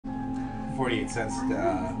48 cents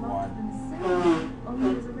one.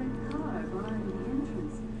 Only there's a red car barring the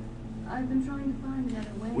entrance. I've been trying to find another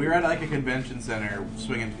way. We were at like a convention center,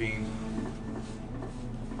 swinging fiend.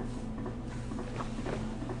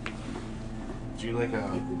 Do you like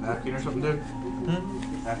a napkin or something, dude?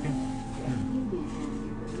 Napkin?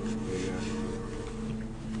 There you go.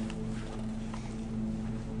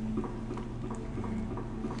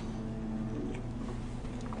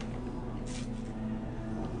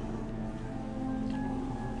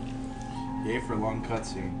 Yay for a long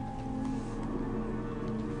cutscene.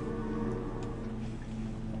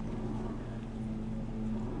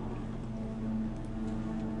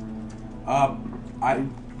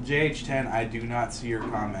 JH10, I do not see your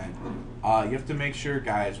comment. You have to make sure,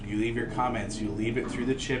 guys, when you leave your comments, you leave it through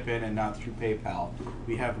the chip-in and not through PayPal.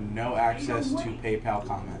 We have no access to PayPal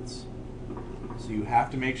comments. So you have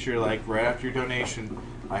to make sure, like, right after your donation,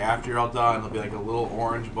 like, after you're all done, there'll be, like, a little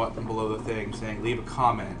orange button below the thing saying, leave a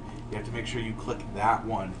comment. You have to make sure you click that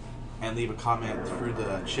one and leave a comment through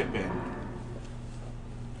the chip-in.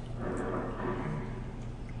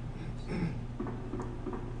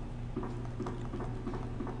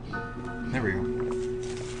 There we go.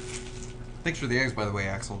 Thanks for the eggs, by the way,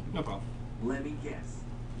 Axel. No problem. Let me guess.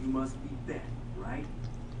 You must be Ben, right?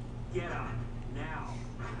 Get up, now.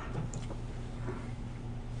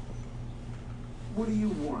 What do you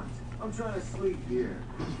want? I'm trying to sleep here.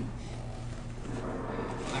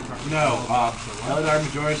 No, our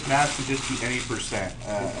Majora's Mask would just be any percent.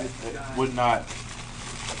 It would not.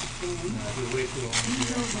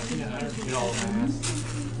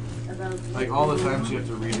 Like all the times you have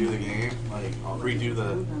to redo the game, like redo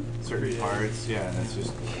the certain parts, yeah, that's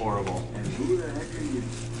just horrible. And who the heck are you?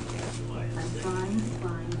 I'm trying to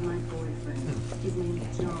find my boyfriend. His name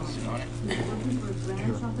is John. He's working for a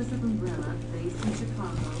branch office of Umbrella based in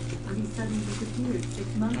Chicago, and he suddenly disappeared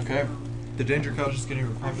 6 months ago. The danger couch is getting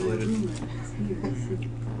repopulated.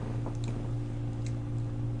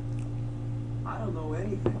 I don't know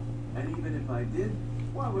anything. And even if I did,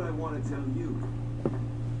 why would I want to tell you?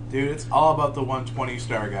 Dude, it's all about the 120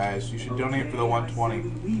 star, guys. You should donate for the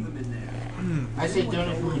 120. I say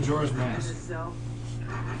donate for Majora's Mask.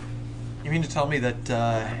 You mean to tell me that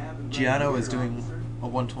Giano is doing a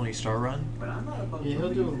 120 star run? Yeah,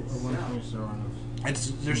 he'll do a 120 star run.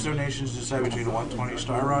 There's donations to decide between a 120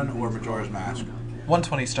 star run or Majora's Mask.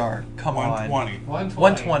 120 star. Come on. 120.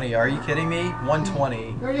 120. Are you kidding me? 120.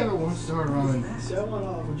 I already have a 1 star run.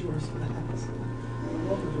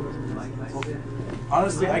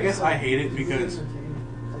 Honestly, I guess I hate it because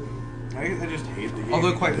I just hate the game.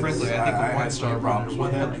 Although, quite frankly, I think a 1 star problems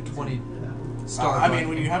with it. 120 star. I mean,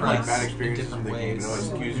 when you have like bad experiences with the game, it always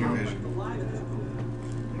skews your vision.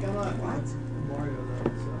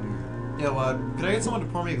 Yeah, well, could I get someone to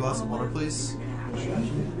pour me a glass of water, please?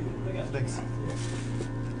 Thanks.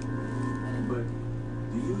 But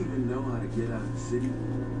do you even know how to get out of the city?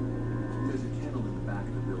 There's a kennel in the back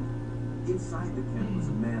of the building. Inside the kennel is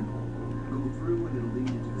a manhole. Go through and it'll lead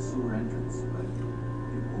you to the sewer entrance, but it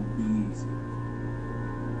won't be easy.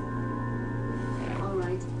 All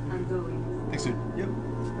right, I'm going. Thanks, dude. Yep.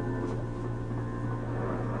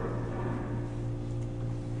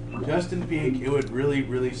 Justin Peak, it would really,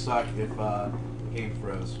 really suck if the game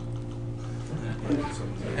froze.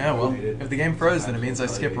 Yeah, well, if the game froze, then it means I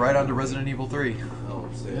skip right on to Resident Evil 3. Yeah,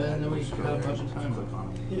 and then we had a bunch of time.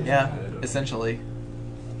 Yeah, essentially.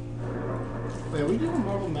 Wait, are we doing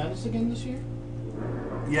Marble Madness again this year?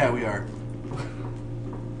 Yeah, we are.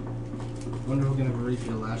 Wonder if we're gonna have a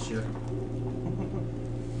refill last year.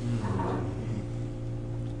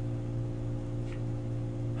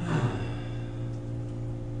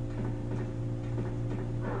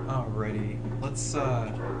 Alrighty, let's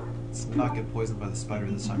not get poisoned by the spider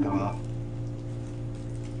this time, how about?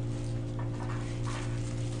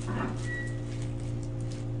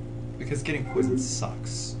 Because getting poisoned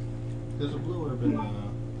sucks. There's a blue herb in the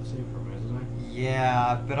same program, isn't there?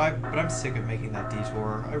 Yeah, but I'm sick of making that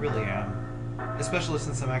detour. I really am. Especially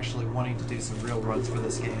since I'm actually wanting to do some real runs for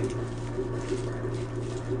this game.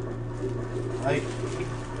 Like,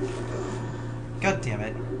 God damn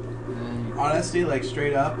it. honestly, like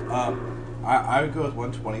straight up, I would go with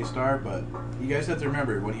 120 star, but you guys have to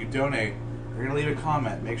remember, when you donate, you're going to leave a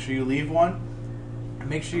comment. Make sure you leave one, and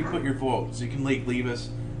make sure you put your vote, so you can leave us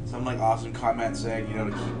some like awesome comment saying, you know,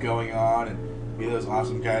 to keep going on and be those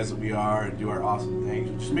awesome guys that we are and do our awesome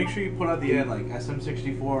things. Just make sure you put at the end like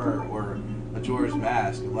SM64 or Majora's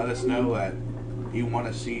Mask and let us know that you want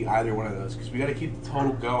to see either one of those, because we got to keep the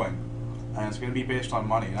total going. And it's going to be based on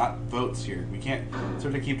money, not votes here. We can't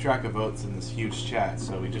sort of keep track of votes in this huge chat,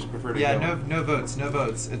 so we just prefer to no votes, no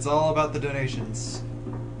votes. It's all about the donations.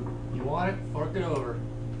 You want want it, fork it over.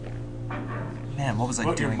 Man, what was I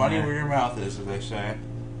Put doing your money there? where your mouth is, as they say.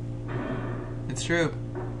 It's true.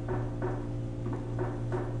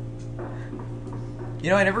 You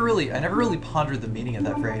know, I never really pondered the meaning of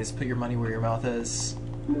that phrase. Put your money where your mouth is.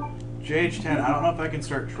 JH10, I don't know if I can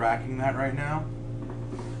start tracking that right now.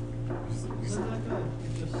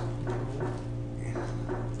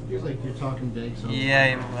 Feels like you're talking big. So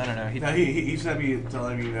Yeah, I don't know. No, he sent me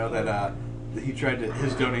telling me, you know, that he tried to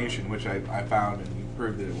his donation, which I found and he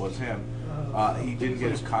proved that it was him. He didn't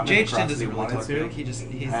get his comment JH10 across that he doesn't really wanted talk to.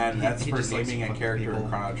 big. And that's for just likes naming a fucking character in people.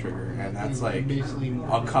 Chrono Trigger, and that's like basically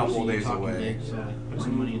a couple days talking away. Big, so like, put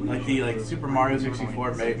some money in Like the Super Mario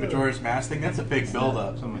 64 Majora's Mask thing, that's a big build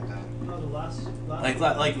up. something like that. Oh, the last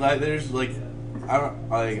Like there's like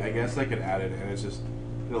I guess I could add it, and it's just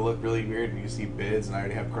it'll look really weird, and you see bids, and I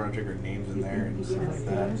already have Chrono Trigger names in there and stuff like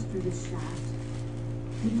that. Through this shaft.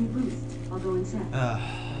 Give me a boost. I'll go and check.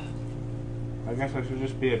 I guess I should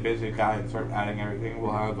just be a busy guy and start adding everything.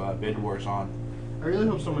 We'll have bid wars on. I really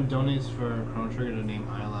hope someone donates for Chrono Trigger to name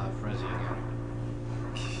Isla Frezzi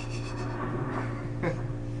again.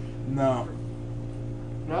 No.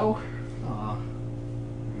 No? Aw.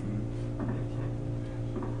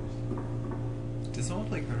 Did someone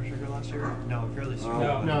play Chrono Trigger last year? No, I'm fairly certain.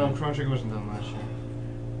 No. No, Chrono Trigger wasn't done last year.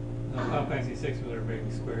 No, Final Fantasy 6 was our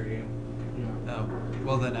big Square game. Yeah. Oh,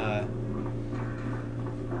 well then,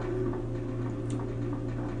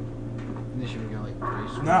 This year we got like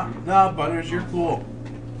 3 No, Butters, you're cool.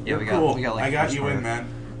 yeah, You're cool. we got like I got 4 you in, square. man.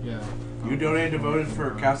 Yeah. You donated and voted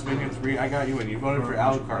for Castlevania 3. I got you in. You voted for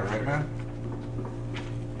Alucard, right, man?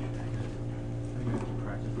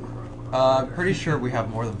 I'm pretty sure we have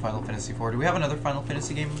more than Final Fantasy 4. Do we have another Final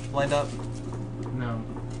Fantasy game lined up? No.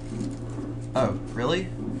 Oh, really?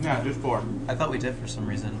 Yeah, just 4. I thought we did for some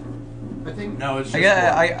reason. I think. No, it's just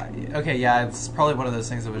Okay, yeah, it's probably one of those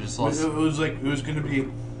things that was just 4. lost. It was like it was going to be.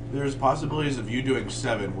 There's possibilities of you doing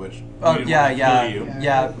 7, which Oh, we didn't yeah, want to yeah, kill you.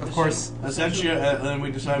 yeah, of course. Essentially, then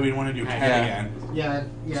we decided we didn't want to do 10 Yeah. again. Yeah.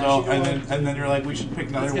 Yeah. So she and then you're like, we should pick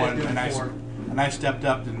another Let's get one, it and to 4. I stepped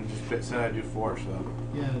up and just said I'd do 4. So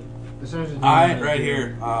Yeah. Essentially. right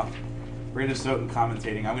here, Brandon Stoughton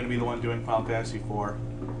commentating. I'm going to be the one doing Final Fantasy 4.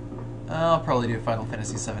 I'll probably do Final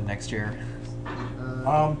Fantasy 7 next year.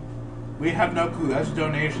 We have no clue. That's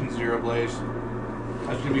donations, Zero Blaze.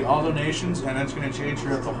 That's going to be all donations, and that's going to change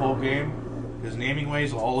throughout the whole game. His naming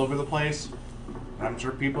ways all over the place, and I'm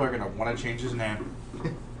sure people are going to want to change his name.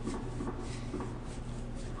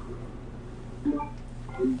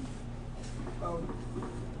 Oh.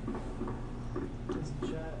 It's a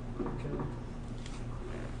chat. Okay.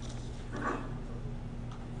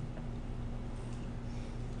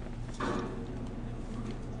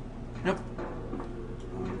 Nope.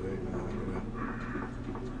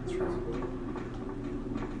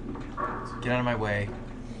 Get out of my way.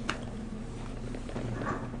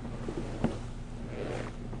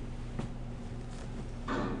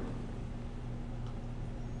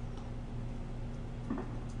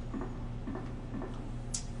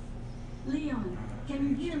 Leon, can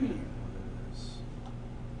you hear me?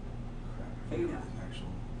 Ada,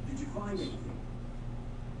 did you find anything?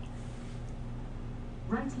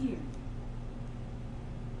 Right here.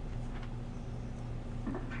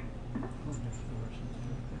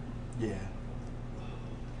 Yeah.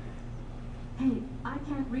 Hey, I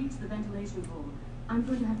can't reach the ventilation hole. I'm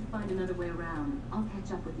going to have to find another way around. I'll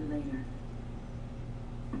catch up with you later.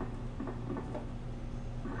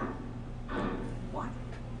 What?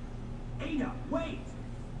 Ada, wait!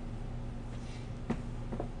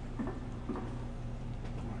 Oh,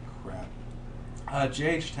 crap.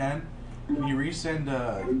 JH10, can you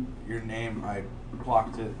resend your name? I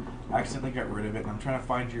blocked it. I accidentally got rid of it, and I'm trying to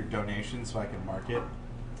find your donation so I can mark it.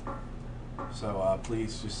 So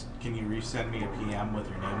please, just can you resend me a PM with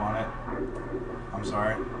your name on it? I'm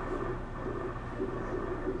sorry.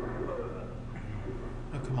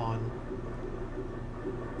 Oh, come on.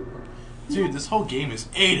 Dude, this whole game is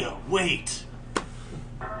Ada. Wait.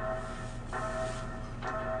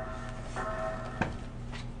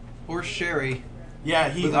 Or Sherry.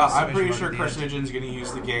 Yeah, Without so I'm much pretty money sure at the end. Carcinogen's gonna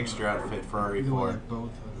use the gangster outfit for Either way, they're RE4.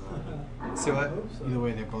 both. So what? Either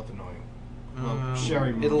way, they're both annoying. Well,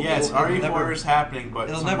 Sherry. more. it'll- Yes, it'll RE4 never- is happening, but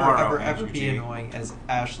It'll never, tomorrow, ever be AGDQ. annoying as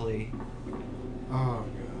Ashley. Oh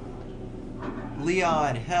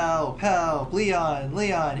Leon, help, help, Leon,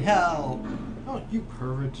 help. god. Oh, you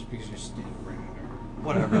pervert! Just because you're standing right under.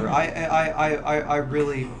 Whatever. I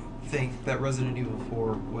really think that Resident Evil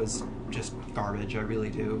 4 was just garbage. I really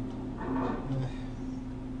do.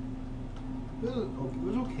 It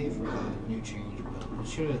was okay for the new change, but it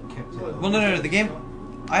should have kept it. Well, no. The game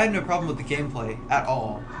I had no problem with the gameplay at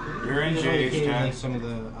all. You're in Just J's, like Chad. some of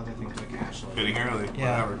the other things like Ashley. Bidding early.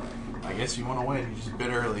 Yeah. Whatever. I guess you want to win. You just bid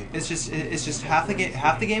early. It's just half the game.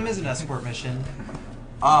 Half the game is an escort mission.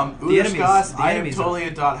 Uderscott, I am enemies totally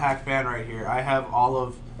a dot hack fan right here.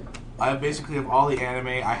 I basically have all the anime.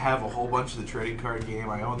 I have a whole bunch of the trading card game.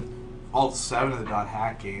 I own all 7 of the dot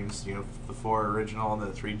hack games. You know, the 4 original and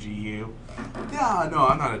the 3 GU. Yeah, no,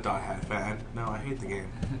 I'm not a dot hack fan. No, I hate the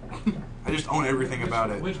game. I just own everything about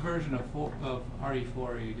it. Which version of RE4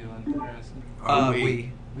 are you doing, Harrison?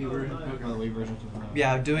 We. We version? Oh, the Okay. Wii versions of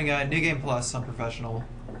Yeah, doing a New Game Plus on Professional.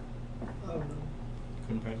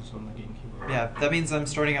 couldn't practice on the GameCube. Yeah, that means I'm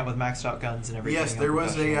starting out with maxed out guns and everything. Yes, on there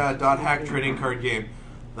was Professional. a dot hack trading card game.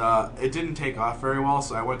 It didn't take off very well,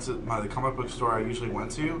 so I went to the comic book store I usually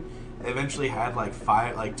went to. It eventually had like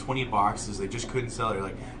 20 boxes. They just couldn't sell it. They're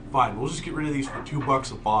like, fine, we'll just get rid of these for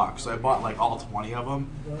 $2 a box. So I bought like all 20 of them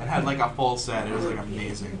and had like a full set. It was like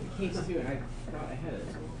amazing. Case 2, and I got ahead of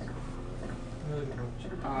it.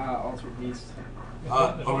 Alter Beast.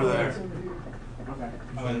 Over there. Okay.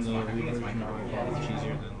 When the Wii version was much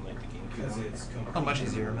easier than like the GameCube. Oh, much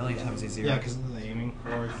easier, a million times easier. Yeah, because of the aiming.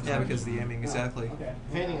 Yeah, because the aiming, exactly. Okay.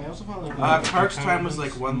 If anything, I also found like Clark's the time was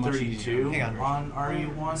like much 132 Hang on. on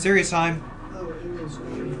RE1. Serious time.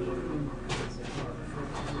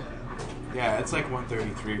 Yeah, it's like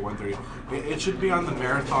 133, 130. It should be on the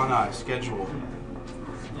marathon schedule.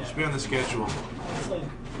 It should be on the schedule.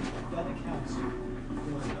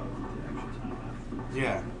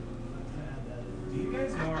 Yeah. Do you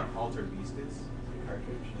guys know where Alter Beast is? The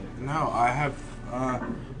cartridge? No, I have.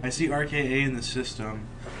 I see RKA in the system.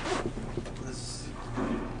 This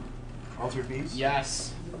Alter Beast.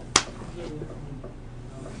 Yes. You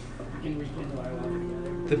can rekindle our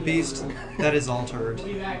love. The beast that is altered. We'll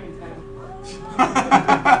be back in time.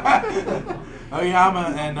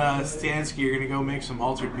 Oyama and Stansky are gonna go make some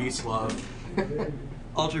Altered Beast love.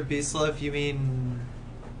 Altered beast love, you mean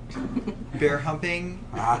bear humping?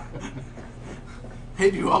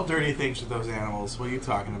 They do all dirty things with those animals. What are you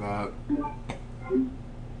talking about?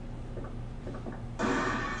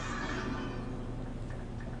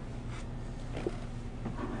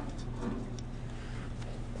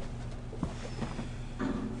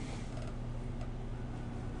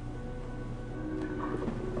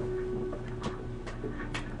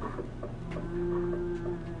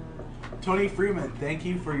 Tony Freeman, thank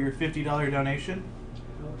you for your $50 donation.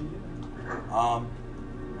 One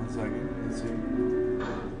second. Let's see.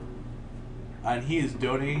 And he is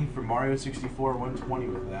donating for Mario 64 120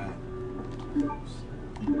 with that.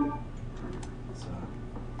 So,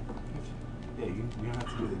 yeah, you don't have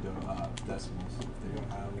to do the decimals if they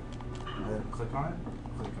don't have it. And then click on it,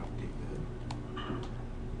 click update bid. And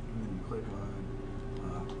then you click on,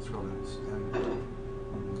 scroll down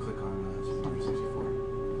and you click on Mario 64.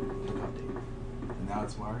 Click update. And now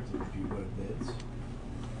it's marked, and if you go to bids,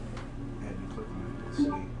 and you click on it, you'll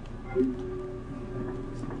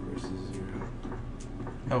see versus 0.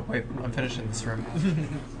 Oh, wait, I'm finishing this room.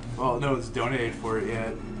 Well, no one's donated for it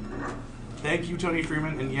yet. Thank you, Tony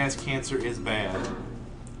Freeman, and yes, cancer is bad.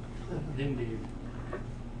 Indeed.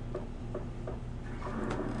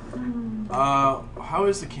 How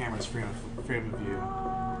is the camera's frame of view?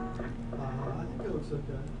 I think it looks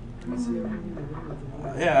okay. You see everything in the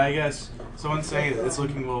room. Yeah, I guess someone's saying that it's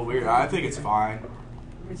looking a little weird. I think it's fine. I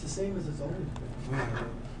mean, it's the same as it's always been. Yeah. Yeah,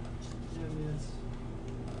 I mean, it's.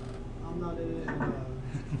 I'm not in it, and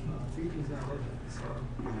Phoebe's not in it, so.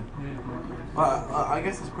 I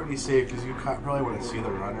guess it's pretty safe because you probably want to see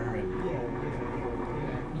the runner. And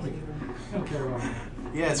Don't care about it.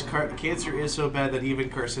 yes, cancer is so bad that even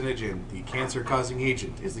Carcinogen, the cancer-causing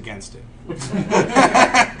agent, is against it.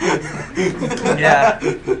 Yeah.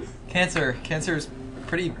 Cancer is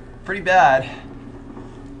pretty bad.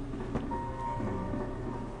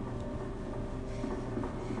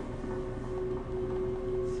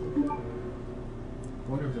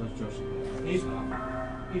 I wonder if those Joshi.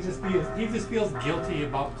 He just feels guilty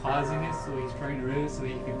about causing it, so he's trying to rid it so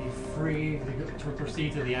he can be free to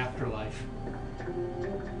proceed to the afterlife.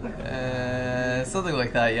 Something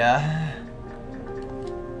like that, yeah.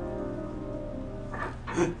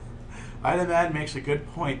 Ida Mad makes a good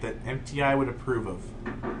point that MTI would approve of.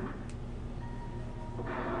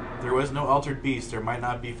 If there was no Altered Beast, there might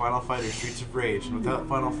not be Final Fight or Streets of Rage, and without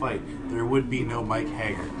Final Fight, there would be no Mike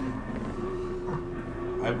Hager.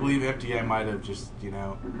 I believe MTI might have just,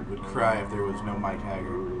 would cry if there was no Mike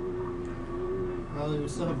Hager. Well, they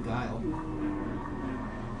would still have Guile.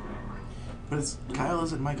 But Kyle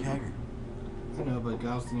isn't Mike Hager. I know, but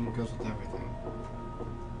Guile's theme goes with everything.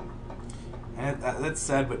 And that's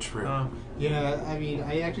sad but true. Yeah, I mean,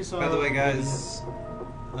 I actually saw. By the way, guys,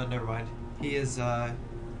 Never mind. He is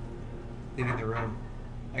leaving the room.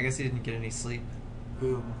 I guess he didn't get any sleep.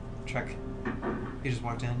 Who? Check. He just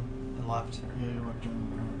walked in and left. Yeah, you walked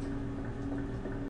in.